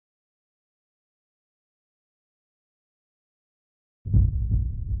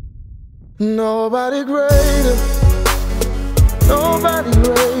Nobody greater, nobody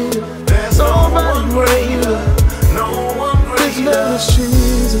greater, there's nobody greater, no one greater. His name is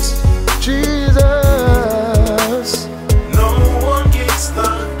Jesus, Jesus. No one gets the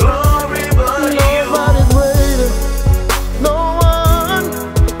glory but you. Nobody greater, no one.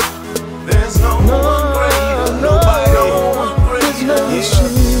 There's no one greater, nobody. No one greater. His name is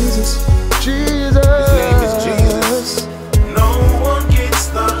Jesus, Jesus. His name is Jesus. No one gets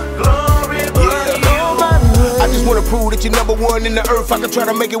the glory but you. I just wanna prove that you're number one in the earth. I can try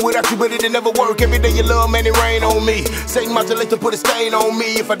to make it without you, but it'll never work. Every day you love, man, it rain on me. Satan modulate to put a stain on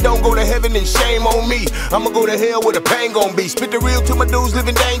me. If I don't go to heaven, then shame on me. I'ma go to hell where the pain gon' be. Spit the real to my dudes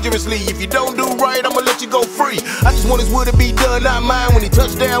living dangerously. If you don't do right, I'ma let you go free. I just want his will to be done, not mine. When he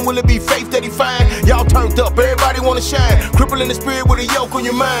touch down, will it be faith that he find? Y'all turned up, everybody wanna shine. Crippling the spirit with a yoke on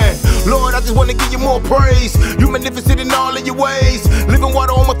your mind. Lord, I just wanna give you more praise. You magnificent in all of your ways. Living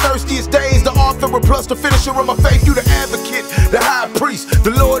water on my thirstiest days. The author plus the finisher of my faith. You the advocate, the high priest,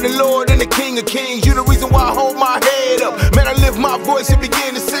 the Lord and the King of kings. You the reason why I hold my head up. Man, I lift my voice and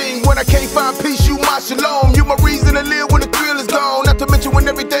begin to sing. When I can't find peace, you my shalom. You my reason to live when the thrill is gone. Not to mention when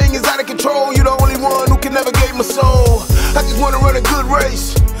everything is out of control. You the only one who can navigate my soul. I just wanna run a good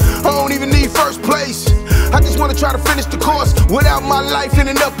race. I don't even need first place. I just wanna try to finish the course without my life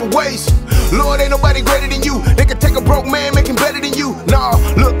ending up a waste. Lord, ain't nobody greater than you. They can take a broke man, make him better than you. Nah,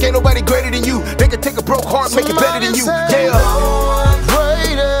 look, ain't nobody greater than you. They can take a broke heart, make it better than you. Yeah. No one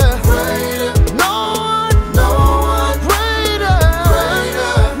greater, greater. No one, no one greater,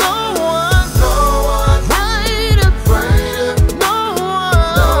 greater. No one, no one greater, greater. No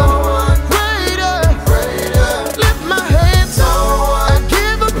one greater, greater. Lift my hands, I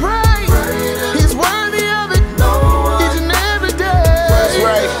give a praise. He's worthy of it, each and every day. That's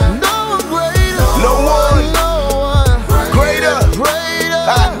right. No one greater, No one, no one greater. greater.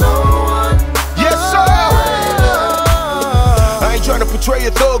 Yes, sir. I ain't trying to portray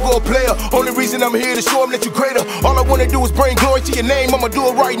a thug or a player. Only reason I'm here to show him that you greater. All I wanna do is bring glory to your name. I'ma do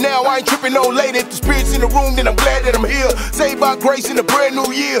it right now. I ain't tripping on later. If the spirit's in the room, then I'm glad that I'm here. Saved by grace in a brand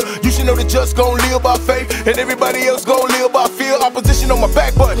new year. You should know the just gon' live by faith, and everybody else gon' live by fear. Opposition on my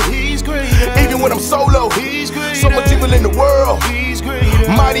back, but He's greater. even when I'm solo, He's greater. so much evil in the world. He's greater.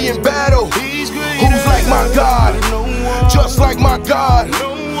 Mighty in battle. He's greater. Who's like my God? Just like my God.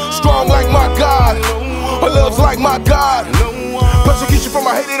 Strong like my God. Her love's like my God. Persecution from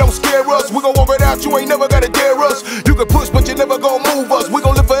my hate, it don't scare us. We gon' walk it out, you ain't never gotta dare us. You can push, but you never gon' move us. We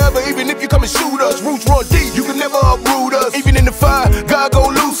gon' live forever, even if you come and shoot us. Roots run deep, you can never uproot us. Even in the fire, God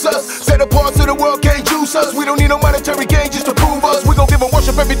gon' loose us. Set apart so the world can't juice us. We don't need no monetary gain just to prove us. We gon' give him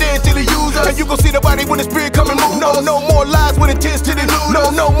worship every day until he use us. And you gon' see the body when the spirit come and move. No more lies with intents to delude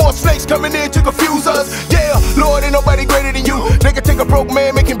us. No more snakes coming in to confuse us. Yeah, Lord, ain't nobody greater than you. They can take a broke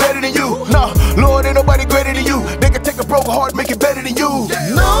man, make him better than you. Nah, Lord, ain't nobody greater than you. They can take a broke heart, make it better than you.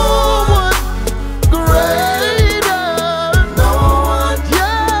 No one greater. No one,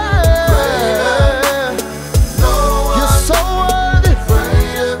 yeah. You're so worthy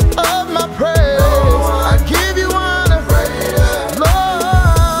of my praise. I give you honor, Lord.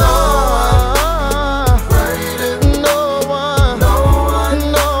 No one, no one, no one,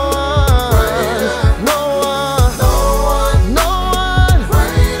 no one, no one, no one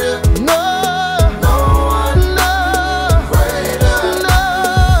greater. No one, no greater.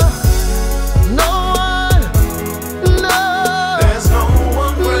 No one, no. There's no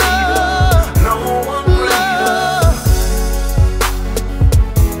one greater, no one greater.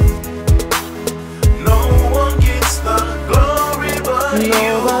 No one gets the glory but you.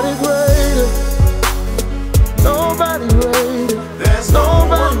 Nobody greater, nobody greater. There's no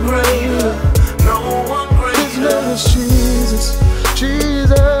one greater, no one His name greater. is Jesus, Jesus.